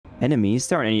Enemies?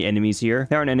 There aren't any enemies here.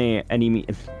 There aren't any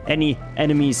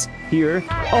enemies here.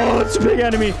 Oh, it's a big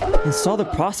enemy. Install the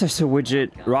processor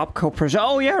widget. RobCo project.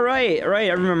 Oh yeah, right.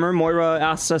 I remember Moira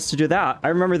asked us to do that. I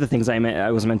remember the things I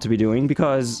was meant to be doing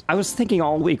because I was thinking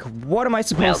all week, what am I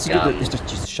supposed to do?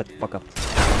 Just shut the fuck up.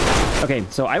 Okay,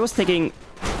 so I was thinking,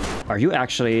 are you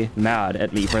actually mad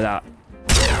at me for that?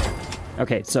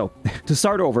 Okay, so to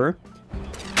start over,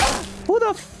 who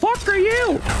the fuck are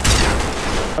you?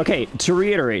 Okay, to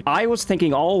reiterate, I was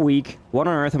thinking all week, what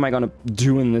on earth am I gonna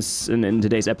do in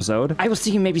today's episode? I was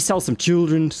thinking maybe sell some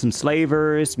children to some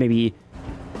slavers, maybe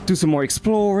do some more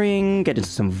exploring, get into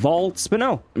some vaults, but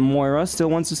no. Moira still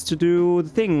wants us to do the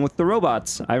thing with the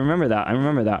robots. I remember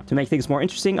that. To make things more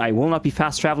interesting, I will not be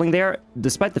fast traveling there,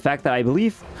 despite the fact that I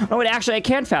believe... Oh, wait, actually, I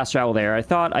can fast travel there. I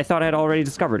thought I had already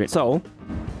discovered it. So,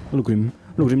 look at him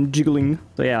jiggling.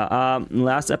 So yeah,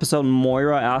 last episode,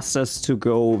 Moira asked us to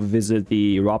go visit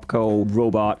the RobCo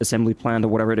robot assembly plant or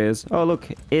whatever it is. Oh, look,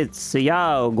 it's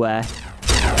Yagua.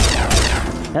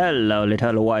 Hello,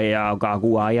 little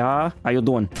Yagua. How you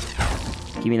doing?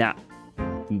 Give me that.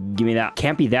 Give me that.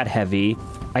 Can't be that heavy.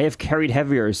 I have carried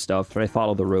heavier stuff, but I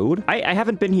follow the road. I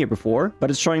haven't been here before, but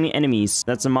it's showing me enemies.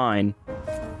 That's a mine.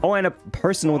 Oh, and a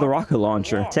person with a rocket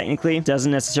launcher. Technically,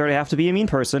 doesn't necessarily have to be a mean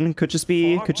person. Could just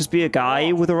be a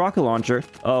guy with a rocket launcher.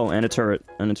 Oh, and a turret.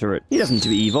 He doesn't need to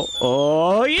be evil.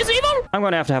 Oh, he's evil! I'm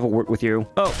gonna have a word with you.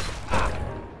 Oh.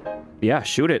 Yeah,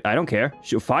 shoot it. I don't care.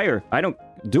 Shoot fire. I don't...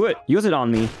 Do it. Use it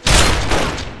on me.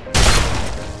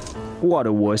 What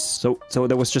a wuss. So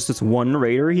there was just this one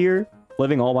raider here,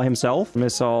 living all by himself.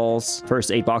 Missiles.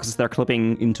 First 8 boxes, they're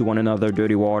clipping into one another.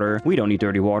 Dirty water. We don't need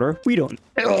dirty water. We don't...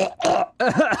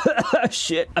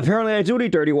 Shit. Apparently I do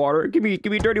need dirty water. Give me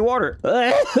dirty water.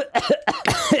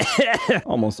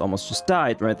 Almost just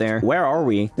died right there. Where are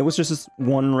we? There was just this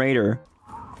one raider.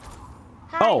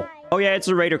 Oh. Oh yeah, it's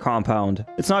a raider compound.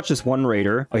 It's not just one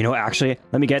raider. Oh, you know, actually,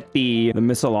 let me get the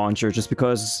missile launcher just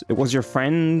because it was your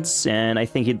friend's, and I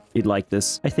think he'd like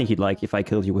this. I think he'd like if I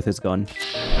killed you with his gun.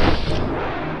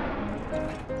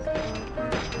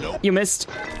 Nope. You missed.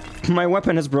 My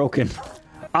weapon is broken.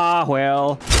 Ah,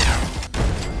 well.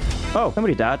 Oh,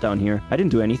 somebody died down here. I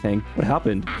didn't do anything. What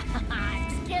happened?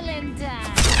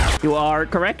 You are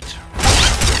correct.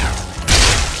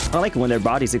 I like it when their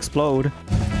bodies explode.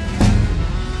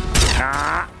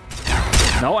 Ah.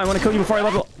 No, I want to kill you before I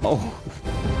level... Oh.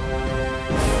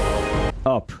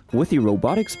 Up. With the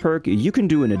robotics perk, you can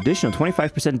do an additional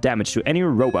 25% damage to any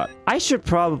robot. I should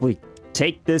probably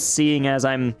take this, seeing as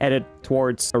I'm headed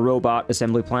towards a robot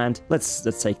assembly plant. Let's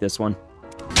take this one.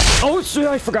 Oh, shit,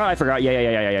 I forgot.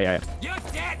 Yeah. You're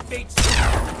dead,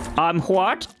 bitch.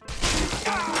 What?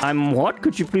 I'm what?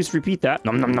 Could you please repeat that?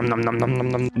 Nom nom nom nom nom nom nom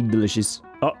nom. Delicious.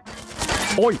 Oh.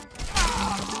 Oi.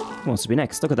 Who wants to be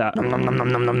next? Look at that. Nom nom nom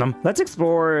nom nom nom nom. Let's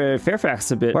explore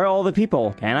Fairfax a bit. Where are all the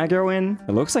people? Can I go in?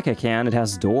 It looks like I can. It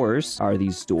has doors. Are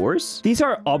these doors? These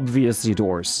are obviously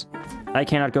doors. I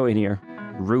cannot go in here.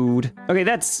 Rude. Okay,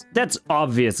 that's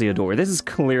obviously a door. This is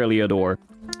clearly a door.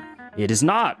 It is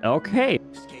not. Okay.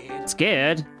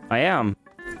 Scared? I am.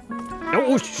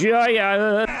 Oh,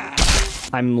 yeah.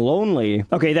 I'm lonely.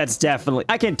 Okay, that's definitely...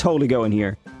 I can totally go in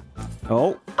here.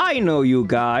 Oh, I know you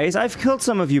guys. I've killed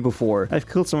some of you before. I've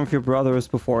killed some of your brothers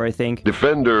before, I think.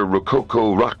 Defender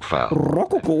Rococo Rockfowl.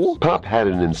 Rococo? Pop had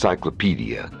an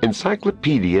encyclopedia.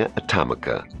 Encyclopedia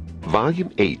Atomica.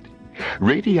 Volume 8.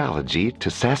 Radiology to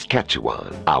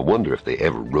Saskatchewan. I wonder if they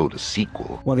ever wrote a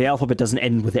sequel. Well, the alphabet doesn't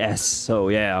end with S, so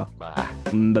yeah. Bye.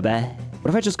 Bye-bye. What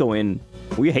if I just go in?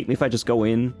 Will you hate me if I just go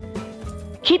in?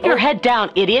 Keep your head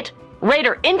down, idiot.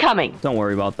 Raider incoming! Don't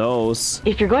worry about those.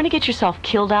 If you're going to get yourself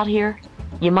killed out here,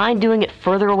 you mind doing it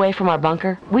further away from our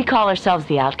bunker? We call ourselves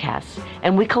the Outcasts,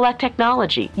 and we collect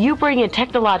technology. You bring in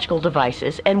technological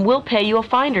devices, and we'll pay you a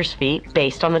finder's fee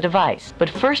based on the device.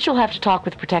 But first you'll have to talk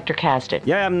with Protector Caston.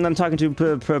 Yeah, I'm talking to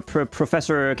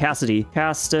Professor Cassidy.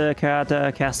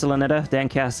 Castellaneta. Dan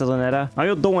Castellaneta. How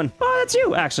you doing? Oh, that's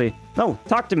you, actually. No,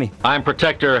 talk to me. I'm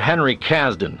Protector Henry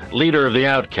Casden, leader of the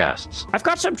Outcasts. I've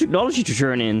got some technology to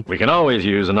turn in. We can always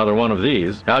use another one of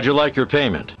these. How'd you like your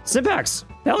payment? Simplex.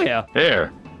 Hell yeah.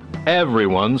 Here.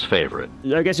 Everyone's favorite.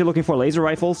 I guess you're looking for laser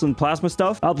rifles and plasma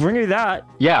stuff? I'll bring you that.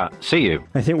 Yeah, see you.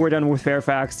 I think we're done with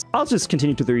Fairfax. I'll just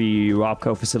continue to the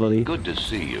RobCo facility. Good to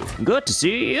see you. Good to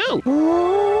see you.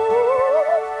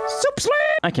 Super sledge!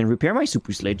 I can repair my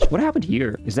super sledge. What happened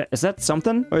here? Is that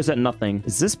something? Or is that nothing?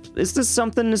 Is this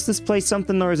something? Is this place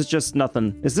something? Or is it just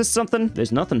nothing? Is this something?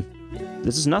 There's nothing.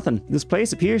 This is nothing. This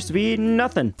place appears to be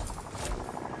nothing.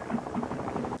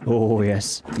 Oh,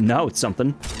 yes. Now it's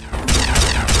something.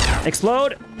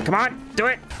 Explode! Come on, do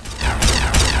it!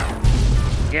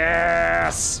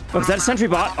 Yes! Oh, is that a sentry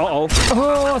bot? Uh-oh.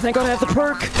 Oh, thank God I have the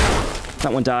perk.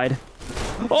 That one died.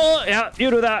 Oh, yeah, you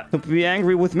do that. Don't be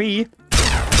angry with me.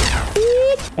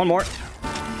 One more.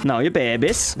 No, you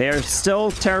babies. They're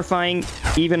still terrifying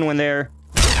even when they're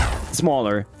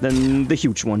smaller than the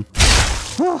huge one.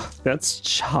 Oh, that's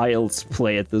child's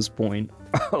play at this point.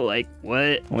 Like,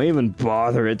 what? Why even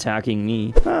bother attacking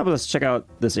me? But let's check out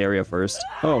this area first.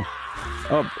 Oh,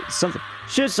 something.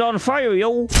 Shit's on fire,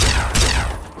 yo!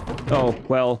 Oh,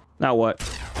 well, now what?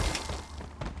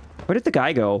 Where did the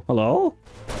guy go? Hello?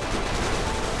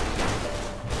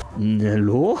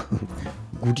 Hello?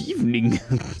 Good evening.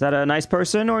 Is that a nice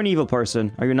person or an evil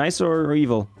person? Are you nice or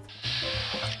evil?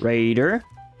 Raider.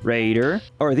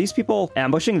 Oh, are these people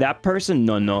ambushing that person?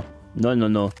 No.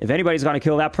 If anybody's gonna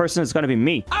kill that person, it's gonna be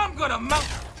me. I'm gonna mount.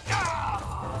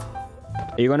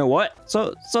 Are you gonna what?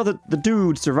 So the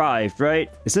dude survived, right?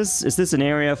 Is this an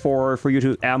area for you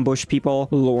to ambush people,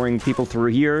 luring people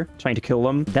through here, trying to kill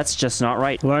them? That's just not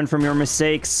right. Learn from your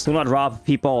mistakes. Do not rob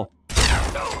people.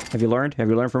 Have you learned? Have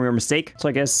you learned from your mistake? So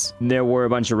I guess there were a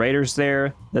bunch of raiders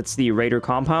there. That's the raider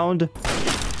compound.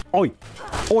 Oi!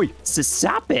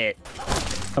 Stop it!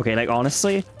 Okay, like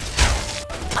honestly.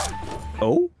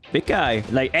 Oh, big guy.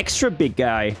 Like extra big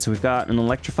guy. So we've got an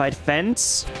electrified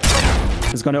fence.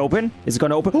 Is it gonna open? Is it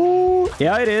gonna open? Oh,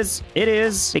 yeah, it is. It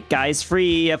is. Big guy's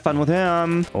free. Have fun with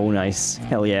him. Oh, nice.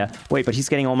 Hell yeah. Wait, but he's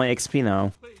getting all my XP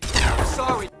now.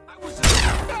 Sorry.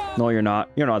 No, you're not.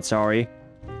 You're not sorry.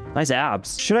 Nice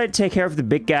abs. Should I take care of the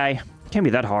big guy? Can't be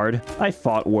that hard. I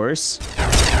fought worse.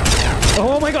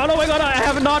 Oh my god, I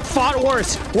have not fought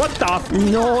worse. What the f—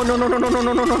 No.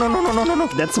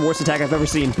 That's the worst attack I've ever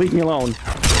seen. Leave me alone.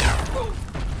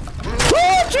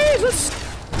 Oh, Jesus!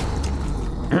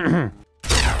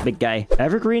 Big guy.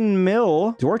 Evergreen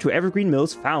Mill. Door to Evergreen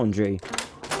Mills Foundry.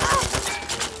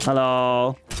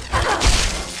 Hello.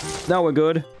 Now we're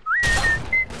good.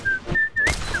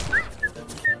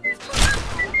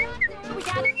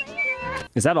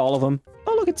 Is that all of them?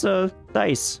 Oh, look, it's a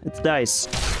dice. It's dice.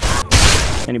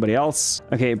 Anybody else?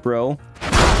 Okay, bro.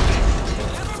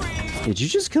 Did you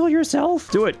just kill yourself?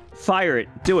 Do it. Fire it.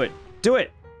 Do it. Do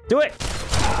it. Do it.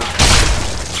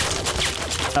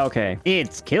 Okay.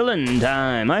 It's killing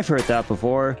time. I've heard that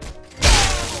before.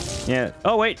 Yeah.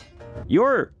 Oh, wait.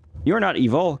 You're not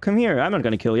evil. Come here. I'm not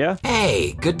gonna kill you.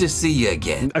 Hey, good to see you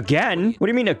again. Again? What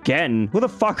do you mean again? Who the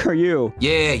fuck are you?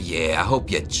 Yeah, I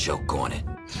hope you choke on it.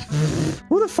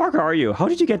 Who the fuck are you? How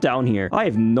did you get down here? I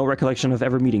have no recollection of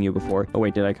ever meeting you before. Oh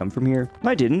wait, did I come from here?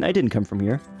 I didn't come from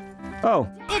here. Oh.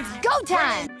 It's go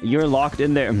time! You're locked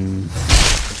in there.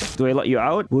 Do I let you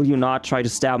out? Will you not try to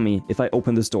stab me if I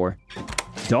open this door?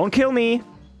 Don't kill me.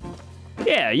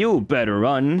 Yeah, you better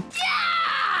run.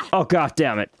 Yeah! Oh, god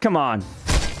damn it. Come on.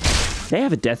 They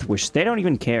have a death wish. They don't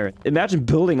even care. Imagine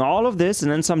building all of this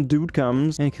and then some dude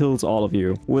comes and kills all of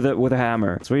you with a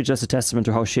hammer. It's really just a testament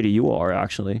to how shitty you are,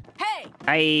 actually. Hey!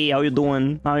 Hey, how you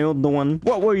doing? How you doing?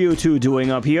 What were you two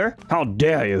doing up here? How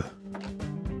dare you?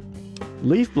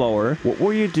 Leaf blower? What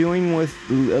were you doing with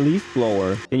a leaf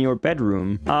blower in your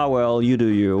bedroom? Ah, well, you do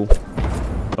you.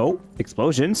 Oh,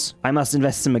 explosions. I must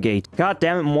investigate. God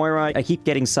damn it, Moira. I keep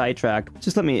getting sidetracked.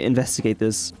 Just let me investigate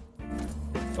this.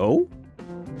 Oh?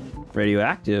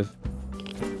 Radioactive.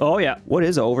 Oh, yeah. What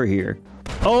is over here?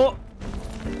 Oh!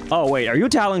 Oh, wait. Are you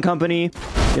Talon Company?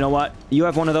 You know what? You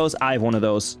have one of those. I have one of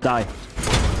those. Die.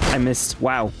 I missed.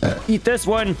 Wow. Eat this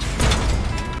one.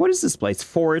 What is this place?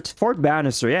 Fort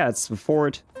Bannister. Yeah, it's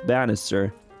Fort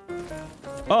Bannister.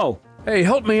 Oh. Hey,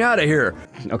 help me out of here.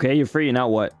 Okay, you're free. Now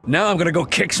what? Now I'm gonna go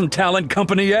kick some Talon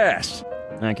Company ass.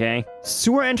 Okay.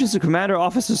 Sewer entrance to commander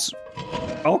offices.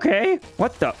 Okay.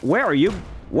 What the? Where are you?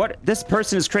 What? This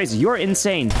person is crazy. You're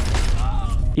insane.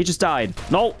 He just died.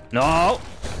 No. No.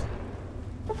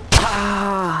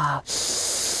 Ah.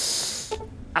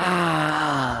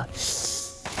 Ah.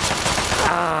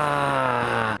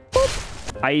 Ah.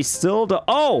 I still do—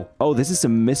 Oh! Oh, this is a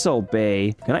missile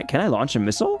bay. Can I launch a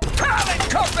missile? Talon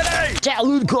Company!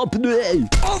 Talon Company!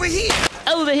 Over here!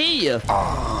 Over here!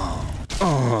 Oh,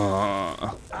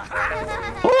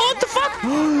 what the fuck?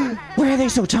 Why are they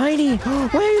so tiny? Why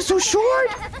are they so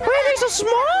short? Why are they so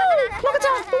small? Look at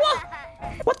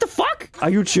that! What the fuck?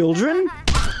 Are you children?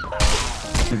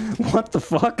 What the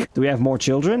fuck? Do we have more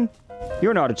children?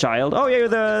 You're not a child. Oh yeah, you're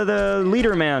the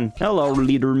leader man. Hello,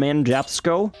 leader man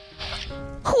Japsko.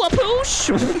 Whoopoosh!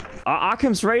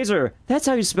 Occam's razor. That's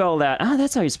how you spell that. Ah,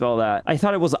 that's how you spell that. I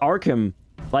thought it was Arkham.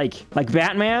 Like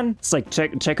Batman? It's like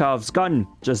Chekhov's gun.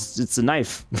 Just, it's a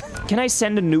knife. Can I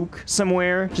send a nuke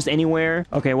somewhere? Just anywhere?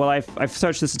 Okay, well, I've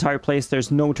searched this entire place.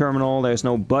 There's no terminal. There's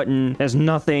no button. There's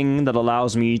nothing that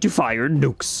allows me to fire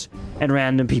nukes and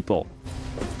random people.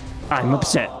 I'm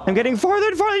upset. I'm getting farther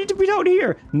and farther to be down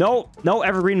here. No,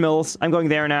 Evergreen Mills. I'm going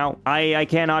there now. I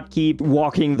cannot keep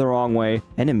walking the wrong way.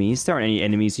 Enemies? There aren't any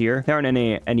enemies here. There aren't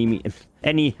any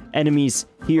enemies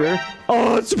here.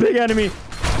 Oh, it's a big enemy.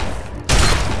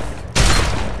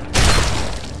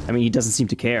 I mean, he doesn't seem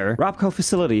to care. RobCo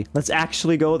facility. Let's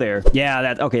actually go there. Yeah,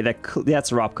 that's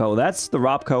RobCo. That's the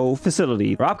RobCo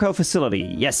facility. RobCo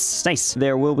facility. Yes, nice.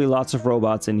 There will be lots of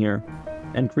robots in here.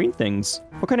 And green things.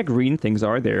 What kind of green things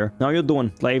are there? How you doing,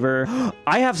 flavor?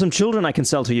 I have some children I can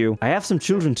sell to you. I have some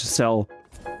children to sell.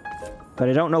 But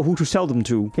I don't know who to sell them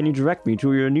to. Can you direct me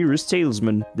to your nearest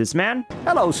salesman? This man?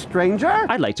 Hello, stranger.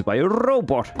 I'd like to buy a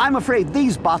robot. I'm afraid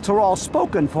these bots are all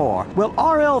spoken for. Well,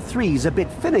 RL3's a bit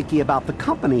finicky about the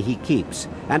company he keeps,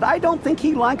 and I don't think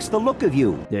he likes the look of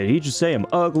you. Did he just say I'm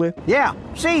ugly? Yeah,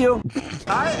 see you.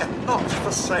 I am not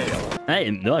for sale. I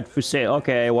am not for sale.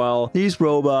 Okay, well, these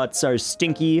robots are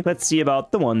stinky. Let's see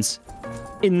about the ones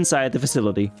inside the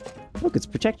facility. Look, it's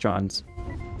Protectrons.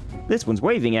 This one's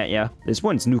waving at ya. This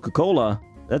one's Nuka-Cola.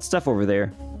 That stuff over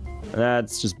there.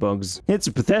 That's just bugs. It's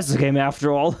a Bethesda game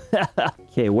after all.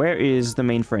 Okay, where is the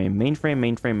mainframe?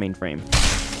 Mainframe.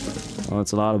 Oh,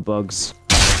 it's a lot of bugs.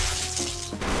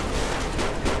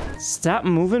 Stop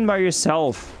moving by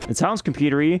yourself. It sounds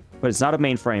computery, but it's not a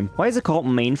mainframe. Why is it called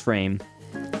mainframe?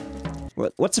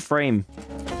 What's a frame?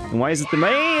 And why is it the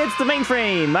main? It's the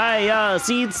mainframe.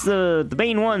 See, it's the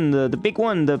main one, the big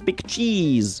one, the big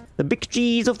cheese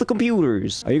of the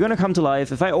computers. Are you gonna come to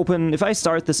life? If I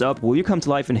start this up, will you come to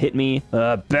life and hit me?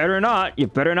 Better not. You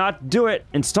better not do it.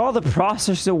 Install the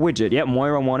processor widget. Yep,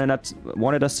 Moira wanted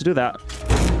us to do that.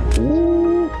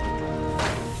 Ooh.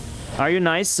 Are you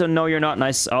nice? So no, you're not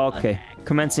nice. Okay,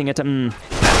 commencing it.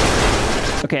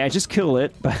 Okay, I just kill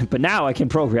it, but now I can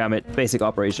program it. Basic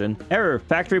operation. Error.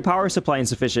 Factory power supply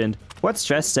insufficient. What's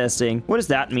stress testing? What does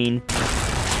that mean?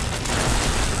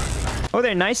 Oh,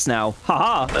 they're nice now.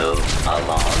 Haha.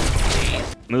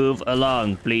 Move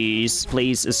along, please.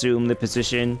 Please assume the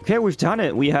position. Okay, we've done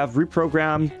it. We have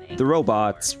reprogrammed the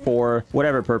robots for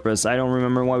whatever purpose. I don't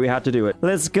remember why we had to do it.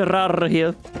 Let's get out of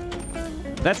here.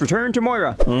 Let's return to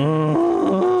Moira.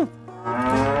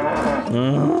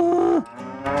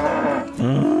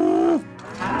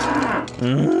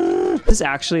 This is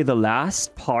actually the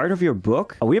last part of your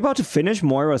book? Are we about to finish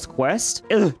Moira's quest?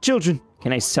 Children,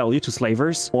 can I sell you to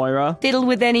slavers? Moira? Fiddled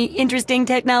with any interesting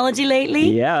technology lately?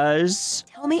 Yes.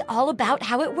 Tell me all about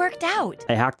how it worked out.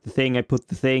 I hacked the thing, I put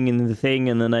the thing in the thing,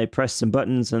 and then I pressed some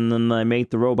buttons, and then I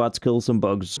made the robots kill some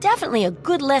bugs. Definitely a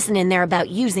good lesson in there about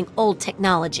using old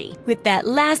technology. With that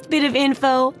last bit of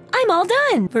info, I'm all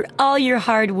done. For all your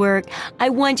hard work, I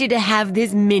want you to have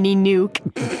this mini nuke.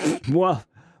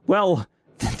 Well,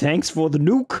 thanks for the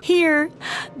nuke. Here,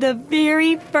 the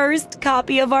very first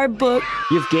copy of our book.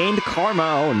 You've gained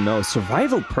karma. Oh no,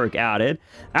 survival perk added.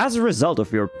 As a result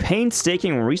of your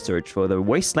painstaking research for the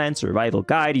Wasteland Survival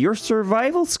Guide, your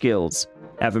survival skills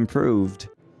have improved.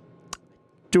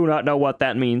 Do not know what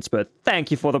that means, but thank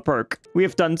you for the perk. We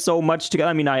have done so much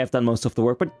together. I mean, I have done most of the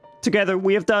work, but together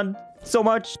we have done so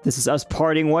much. This is us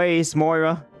parting ways,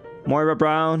 Moira. Moira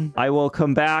Brown, I will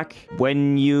come back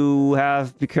when you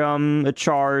have become a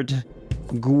charred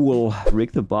ghoul.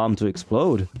 Rig the bomb to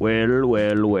explode.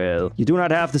 Well. You do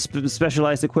not have the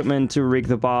specialized equipment to rig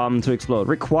the bomb to explode.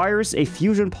 Requires a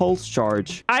fusion pulse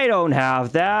charge. I don't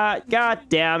have that. God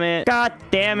damn it.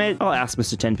 I'll ask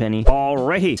Mr. Tenpenny.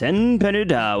 Alrighty. Tenpenny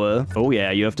Tower. Oh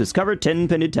yeah, you have discovered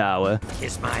Tenpenny Tower.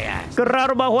 Kiss my ass. Get out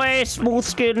of my way, smooth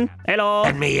skin. Hello.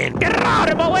 Let me in. Get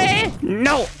out of my way.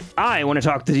 No. I want to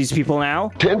talk to these people now.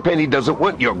 Tenpenny doesn't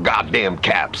want your goddamn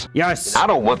caps. Yes. I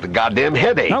don't want the goddamn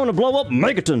headache. I want to blow up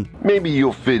Megaton. Maybe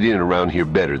you'll fit in around here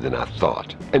better than I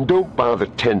thought. And don't bother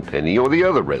Tenpenny or the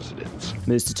other residents.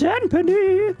 Mr.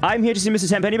 Tenpenny. I'm here to see Mr.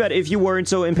 Tenpenny, but if you weren't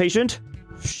so impatient...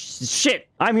 Shit.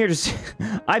 I'm here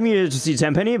to see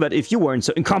Tenpenny, but if you weren't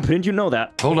so incompetent, you know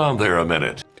that. Hold on there a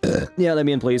minute. Yeah, let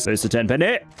me in, please. Mr.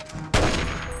 Tenpenny.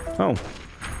 Oh.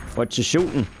 What you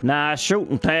shooting? Nice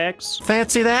shooting, Tex.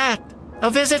 Fancy that. A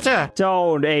visitor.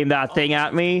 Don't aim that thing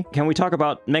at me. Can we talk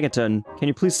about Megaton? Can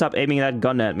you please stop aiming that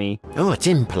gun at me? Oh, it's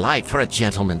impolite for a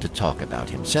gentleman to talk about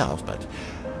himself, but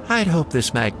I'd hope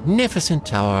this magnificent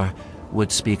tower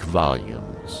would speak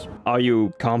volumes. Are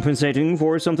you compensating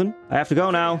for something? I have to go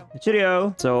now.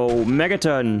 Cheerio. So,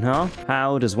 megaton, huh?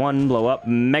 How does one blow up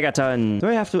megaton? Do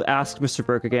I have to ask Mr.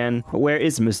 Burke again? Where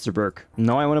is Mr. Burke?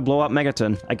 No, I want to blow up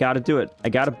megaton. I gotta do it. I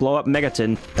gotta blow up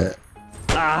megaton.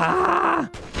 Ah!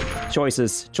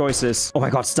 Choices. Oh my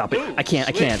god, stop it. I can't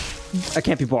be arsed.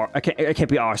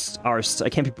 I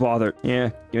can't be bothered. Yeah,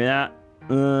 give me that.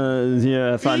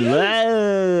 Yeah, fun.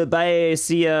 Bye,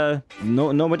 see ya.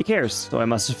 No, nobody cares. So I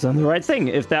must have done the right thing.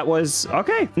 If that was...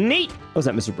 Okay, neat. Oh, is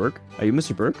that Mr. Burke? Are you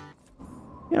Mr. Burke?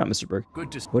 You're not Mr. Burke.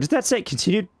 What did that say?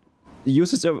 Continued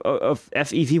uses of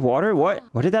FEV water? What?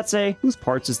 What did that say? Whose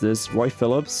parts is this? Roy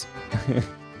Phillips?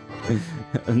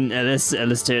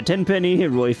 Alistair Tenpenny,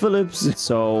 Roy Phillips.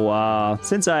 So,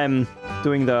 since I'm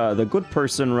doing the good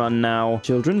person run now,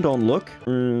 children, don't look.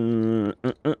 Hey,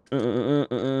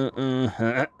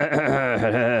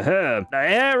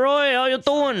 Roy, how you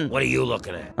doing? What are you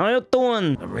looking at? How you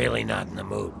doing? I'm really not in the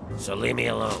mood, so leave me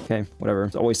alone. Okay, whatever.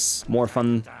 It's always more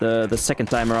fun the second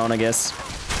time around, I guess.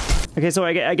 Okay, so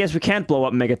I guess we can't blow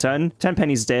up Megaton.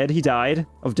 Tenpenny's dead. He died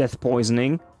of death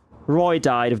poisoning. Roy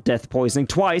died of death poisoning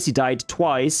twice. He died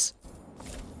twice.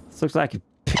 This looks like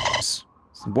pigs.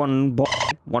 One ball,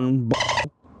 and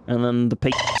then the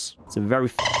pigs. It's a very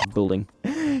building.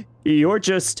 You're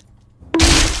just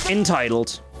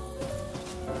entitled.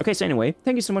 Okay, so anyway,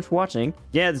 thank you so much for watching.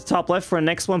 Yeah, the top left for the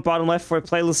next one, bottom left for a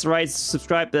playlist, right?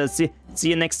 Subscribe. See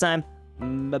you next time.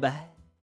 Bye-bye.